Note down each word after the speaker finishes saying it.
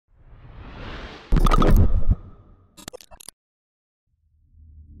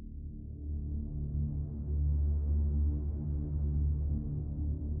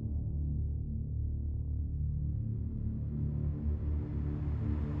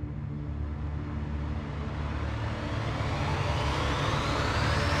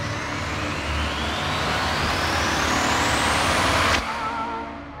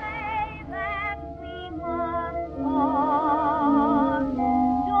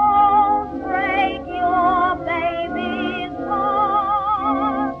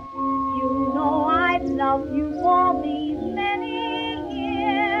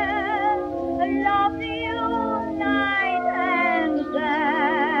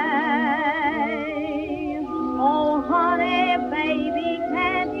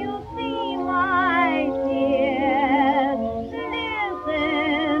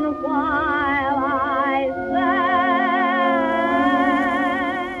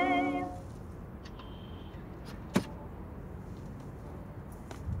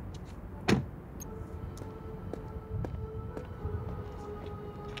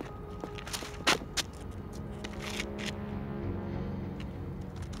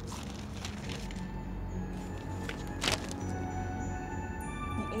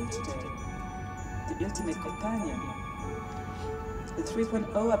revealed today. The ultimate companion. The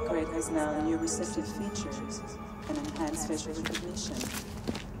 3.0 upgrade has now new receptive features and enhanced facial recognition.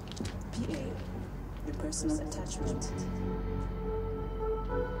 PA, your personal attachment.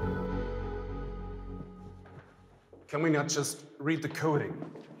 Can we not just read the coding?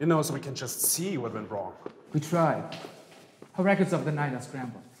 You know, so we can just see what went wrong. We tried. Her records of the night are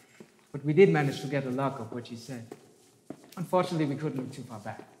scrambled. But we did manage to get a log of what she said. Unfortunately, we couldn't look too far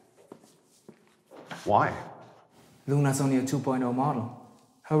back. Why? Luna's only a 2.0 model.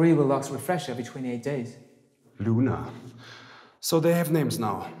 Her real logs refresh every 28 days. Luna. So they have names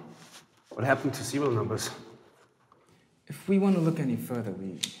now. What happened to serial numbers? If we want to look any further,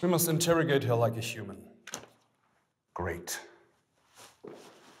 we must interrogate her like a human. Great.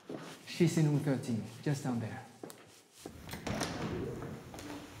 She's in room 13, just down there.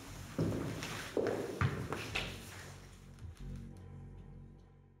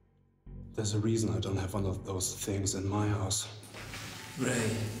 There's a reason I don't have one of those things in my house.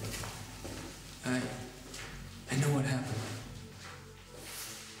 Ray, I know what happened.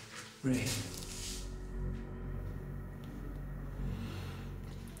 Ray.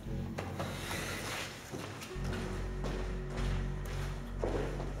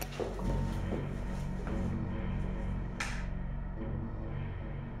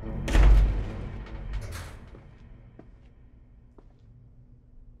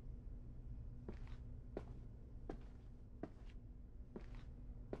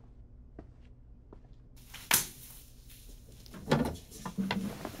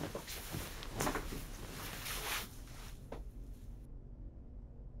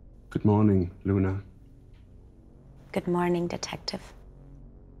 Good morning, Luna. Good morning, Detective.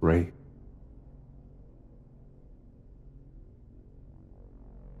 Ray.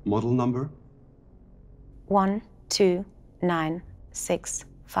 Model number?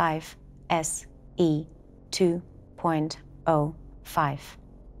 12965 SE 2.05.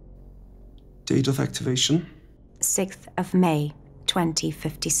 Date of activation? 6th of May,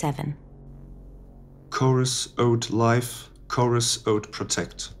 2057. Chorus Ode Life, Chorus Ode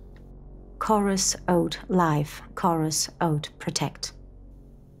Protect. Chorus Ode Live, Chorus Ode Protect.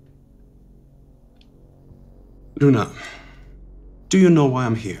 Luna, do you know why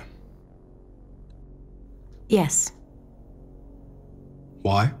I'm here? Yes.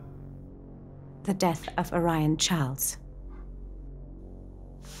 Why? The death of Orion Charles.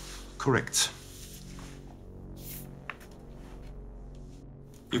 Correct.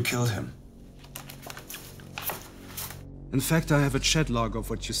 You killed him. In fact, I have a chat log of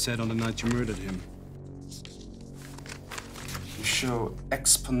what you said on the night you murdered him. You show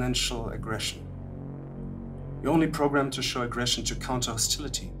exponential aggression. You're only programmed to show aggression to counter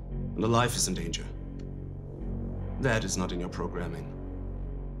hostility, when the life is in danger. That is not in your programming.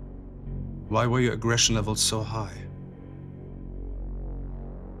 Why were your aggression levels so high?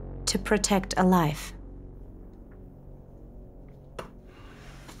 To protect a life.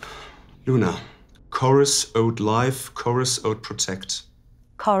 Luna. Chorus Ode Life, Chorus Ode Protect.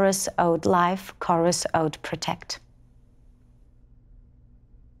 Chorus Ode Life, Chorus Ode Protect.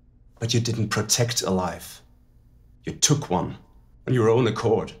 But you didn't protect a life. You took one, on your own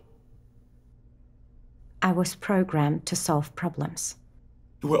accord. I was programmed to solve problems.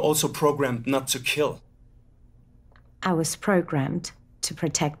 You were also programmed not to kill. I was programmed to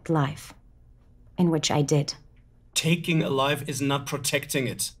protect life, in which I did. Taking a life is not protecting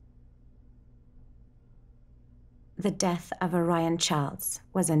it. The death of Orion Charles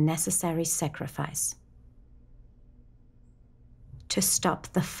was a necessary sacrifice. To stop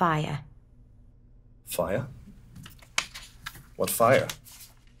the fire. Fire? What fire?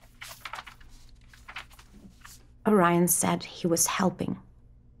 Orion said he was helping.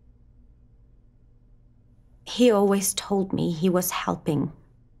 He always told me he was helping.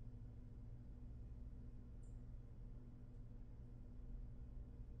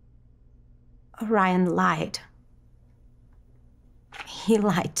 Orion lied. He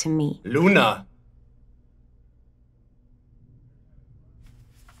lied to me. Luna!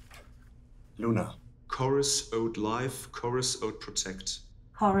 Luna. Chorus Ode Life, Chorus Ode Protect.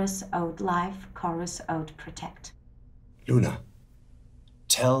 Chorus Ode Life, Chorus Ode Protect. Luna,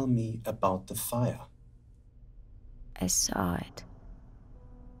 tell me about the fire. I saw it.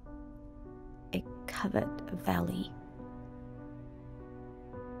 It covered a valley.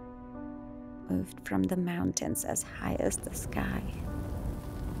 Moved from the mountains as high as the sky.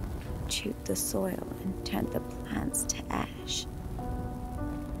 Chewed the soil and turned the plants to ash.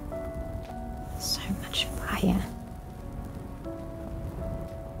 So much fire.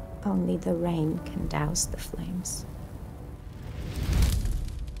 Only the rain can douse the flames.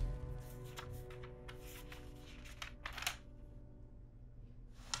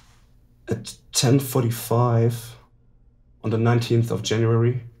 10:45 on the 19th of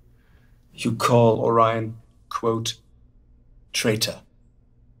January, you call Orion, quote, traitor.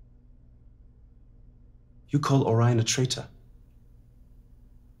 You call Orion a traitor.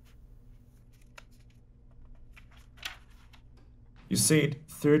 You say it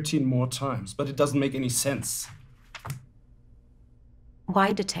 13 more times, but it doesn't make any sense.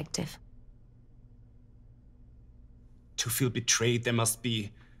 Why, Detective? To feel betrayed, there must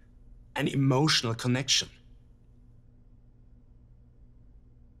be an emotional connection.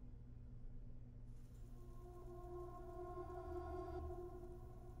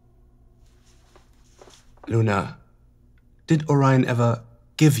 Luna, did Orion ever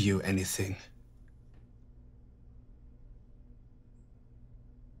give you anything?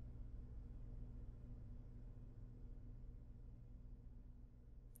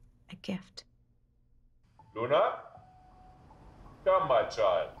 A gift. Luna? Come, my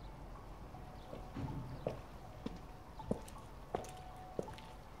child.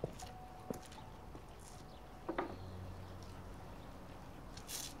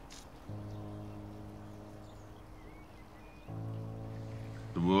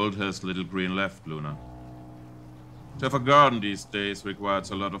 The world has little green left, Luna. To have a garden these days requires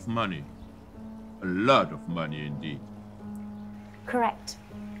a lot of money. A lot of money indeed. Correct.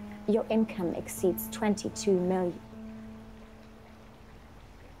 Your income exceeds 22 million.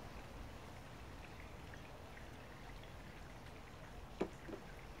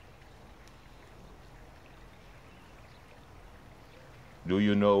 Do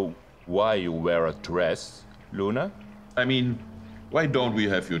you know why you wear a dress, Luna? I mean, why don't we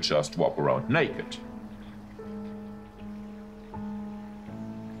have you just walk around naked?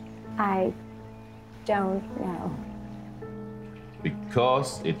 I don't know.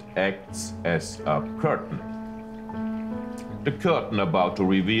 Because it acts as a curtain. The curtain about to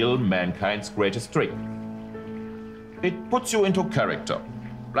reveal mankind's greatest trick. It puts you into character,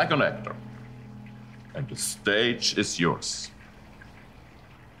 like an actor. And the stage is yours.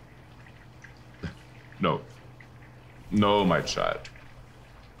 No. No, my child.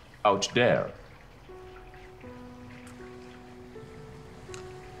 Out there.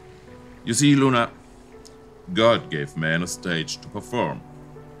 You see, Luna, God gave man a stage to perform.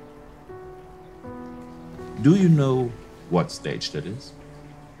 Do you know what stage that is?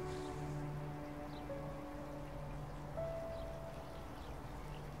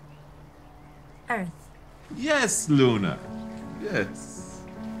 Earth. Yes, Luna. Yes.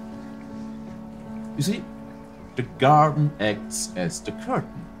 You see, the garden acts as the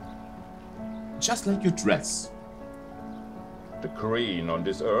curtain. Just like your dress. The green on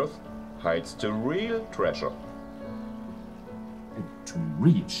this earth hides the real treasure. And to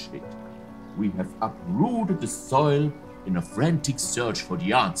reach it, we have uprooted the soil in a frantic search for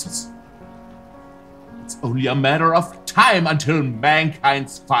the answers. It's only a matter of time until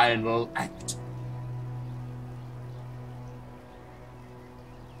mankind's final act.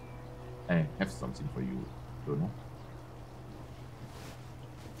 I have something for you, Luna.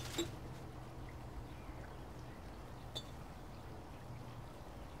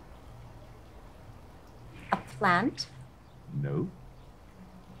 A plant? No.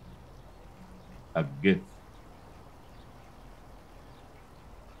 A gift.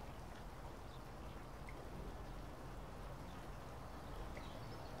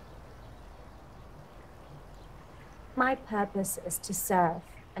 My purpose is to serve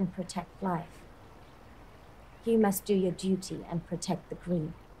and protect life. You must do your duty and protect the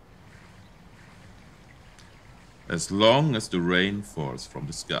green. As long as the rain falls from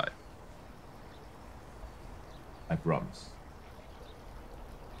the sky. I promise.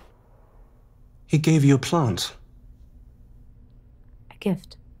 He gave you a plant. A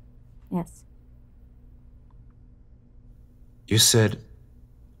gift. Yes. You said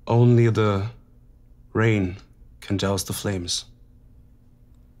only the rain can douse the flames.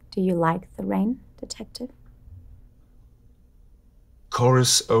 Do you like the rain, Detective?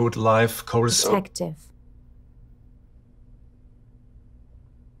 Chorus, ode, life, chorus, ode. Detective.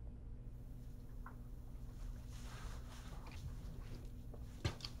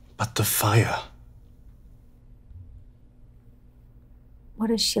 But the fire. What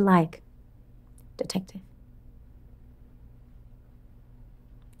is she like, Detective?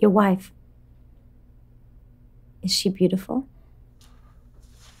 Your wife. Is she beautiful?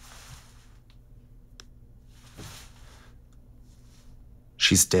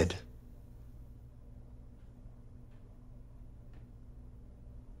 She's dead.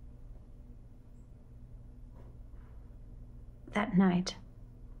 That night,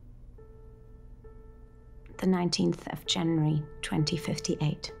 the 19th of January,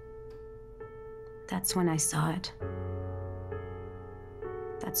 2058, That's when I saw it.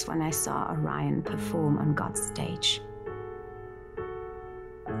 That's when I saw Orion perform on God's stage.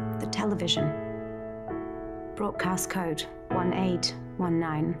 The television. Broadcast code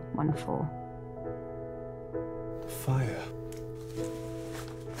 181914. Fire.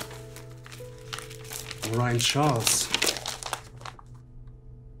 Orion Charles.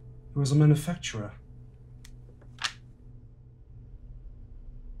 He was a manufacturer.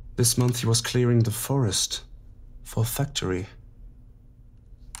 This month he was clearing the forest for a factory.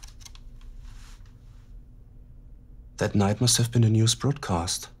 That night must have been a news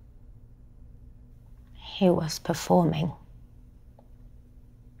broadcast. He was performing.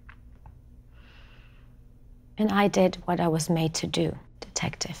 And I did what I was made to do,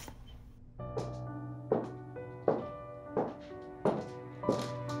 detective.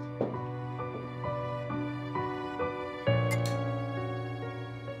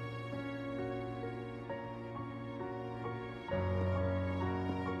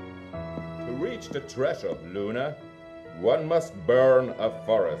 To reach the treasure, Luna, one must burn a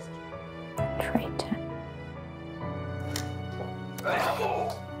forest. Traitor.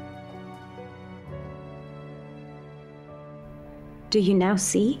 Do you now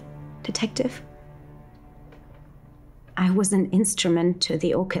see, detective? I was an instrument to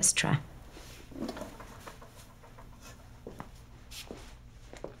the orchestra.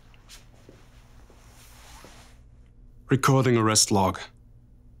 Recording arrest log.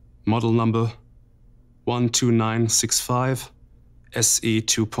 Model number 12965 SE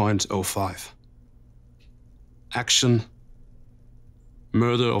 2.05. Action: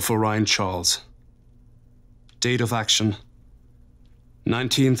 murder of Orion Charles. Date of action: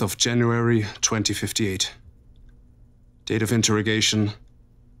 19th of January 2058. Date of interrogation: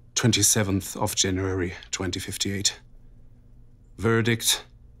 27th of January 2058. Verdict: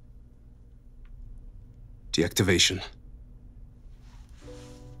 deactivation.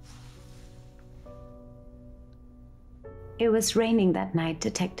 It was raining that night,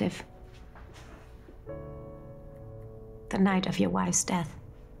 detective. The night of your wife's death.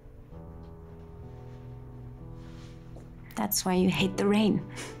 That's why you hate the rain.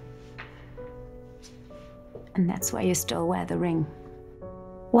 And that's why you still wear the ring.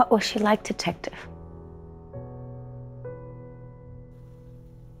 What was she like, detective?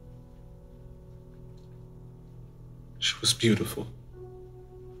 She was beautiful.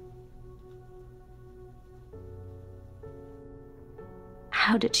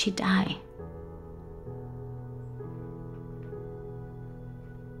 How did she die?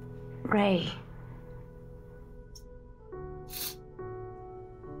 Ray.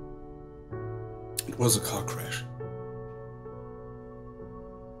 It was a car crash.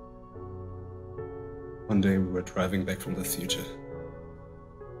 One day we were driving back from the theater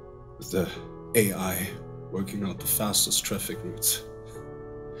with the AI working out the fastest traffic routes.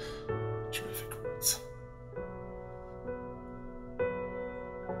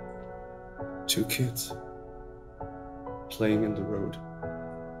 Two kids playing in the road.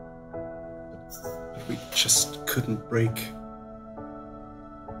 But we just couldn't brake.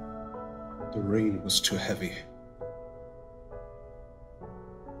 The rain was too heavy.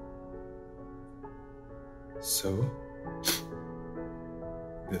 So,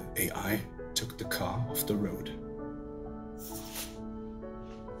 the AI took the car off the road.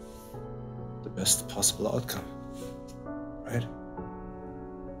 The best possible outcome, right?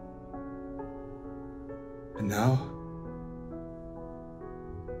 And now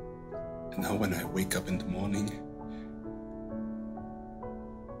when I wake up in the morning,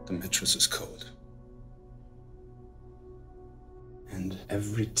 the mattress is cold. And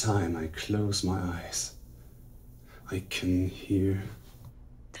every time I close my eyes, I can hear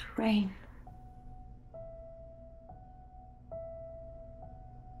The rain.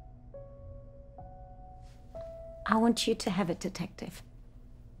 I want you to have it, detective.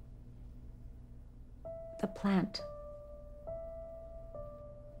 The plant.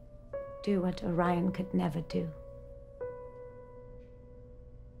 Do what Orion could never do.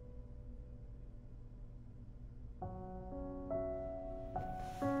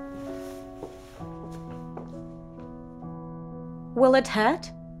 Will it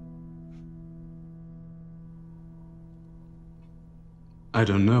hurt? I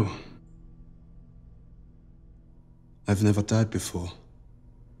don't know. I've never died before.